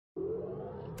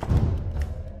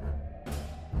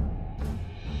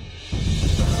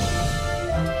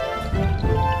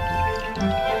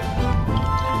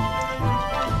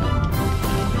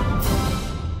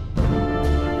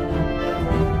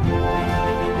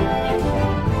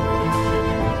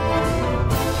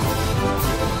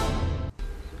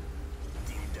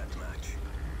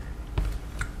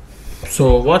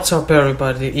So what's up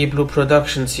everybody, eBlue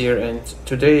Productions here, and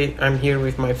today I'm here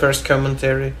with my first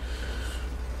commentary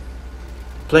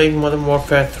playing Modern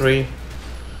Warfare 3.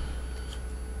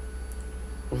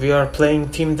 We are playing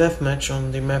Team Deathmatch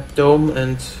on the map Dome,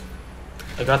 and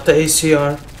I got the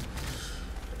ACR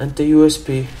and the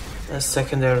USB as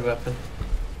secondary weapon.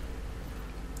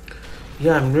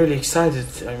 Yeah, I'm really excited.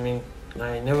 I mean,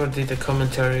 I never did a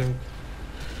commentary,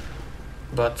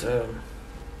 but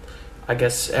I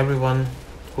guess everyone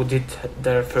who did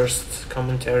their first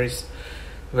commentaries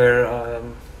were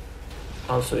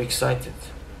also excited.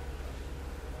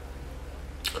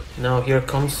 Now here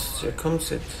comes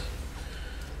it,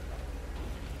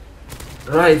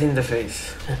 right in the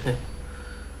face.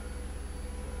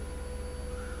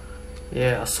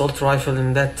 Yeah, assault rifle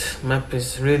in that map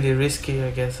is really risky,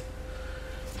 I guess,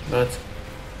 but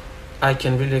I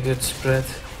can really good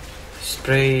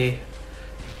spray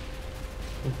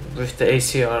with the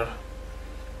ACR.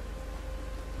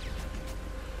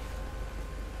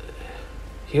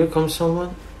 Here comes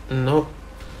someone. No.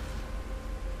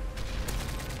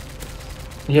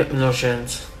 Yep, no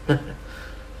chance.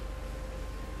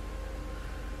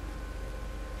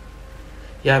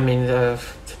 Yeah, I mean,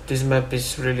 this map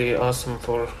is really awesome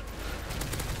for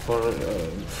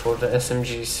the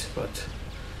SMGs, but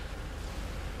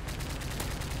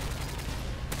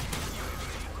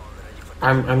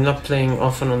I'm not playing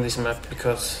often on this map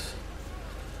because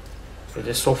it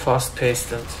is so fast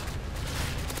paced and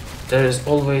there is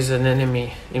always an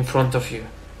enemy in front of you.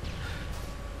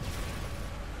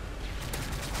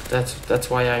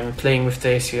 That's why I'm playing with the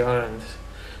ACR and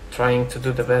trying to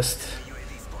do the best.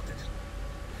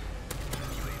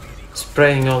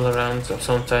 Spraying all around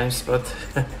sometimes, but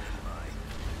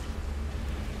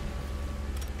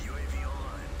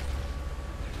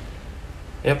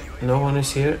yep, no one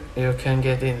is here. You can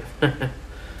get in.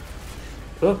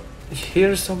 Oh,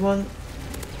 here's someone.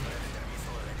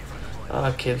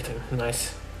 I killed him.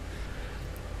 Nice.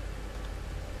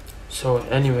 So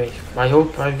anyway, I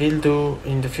hope I will do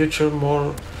in the future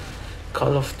more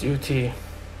Call of Duty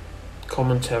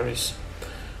commentaries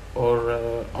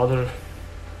or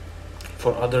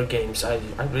for other games. I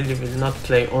really will not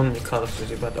play only Call of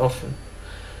Duty, but often,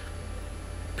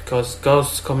 because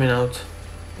Ghost's coming out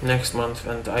next month,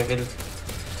 and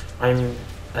I'm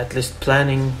at least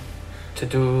planning to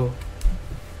do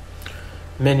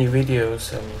many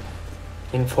videos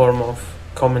in form of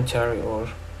commentary or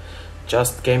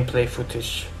just gameplay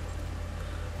footage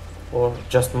or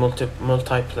just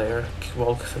multiplayer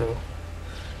walkthrough.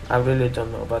 I really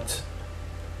don't know, but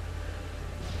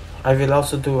I will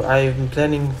also do. I'm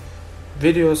planning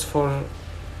videos for.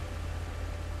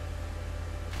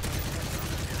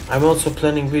 I'm also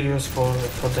planning videos for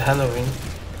the Halloween.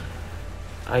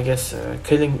 I guess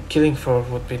killing floor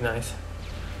would be nice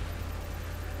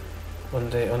on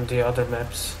the other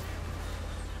maps.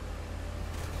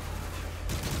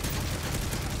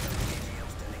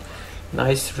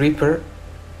 Nice Reaper.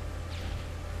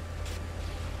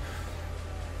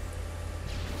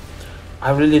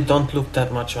 I really don't look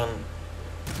that much on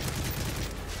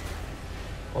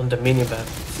the minimap.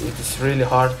 It is really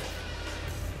hard.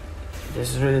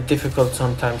 It's really difficult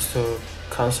sometimes to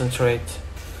concentrate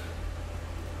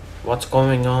what's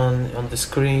going on the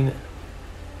screen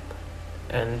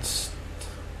and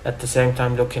at the same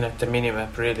time looking at the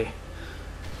minimap, really.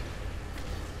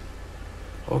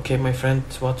 Okay, my friend,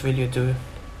 what will you do?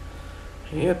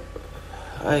 Yep,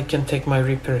 I can take my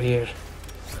Reaper here.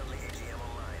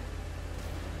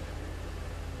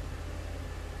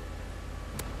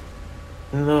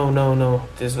 No,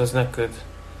 this was not good.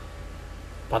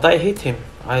 But I hit him.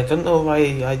 I don't know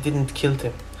why I didn't kill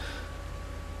him.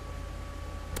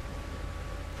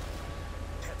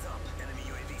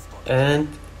 And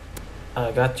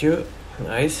I got you.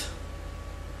 Nice.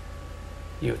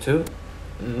 You too.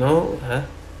 No, huh?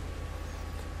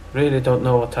 Really don't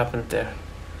know what happened there.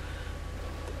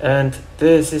 And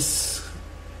this is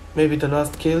maybe the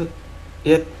last kill.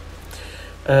 Yep.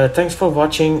 Thanks for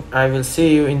watching. I will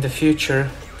see you in the future.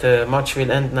 The match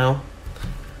will end now.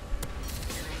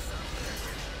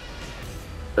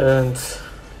 And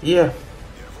yeah,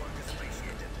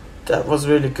 that was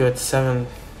really good.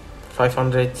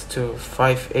 7,500 to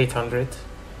 5,800.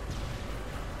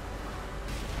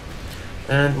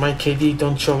 And my KD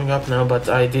don't showing up now, but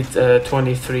I did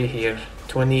 23 here.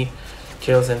 20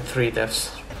 kills and 3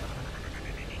 deaths.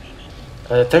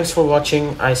 Thanks for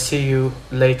watching. I see you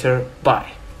later.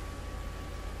 Bye.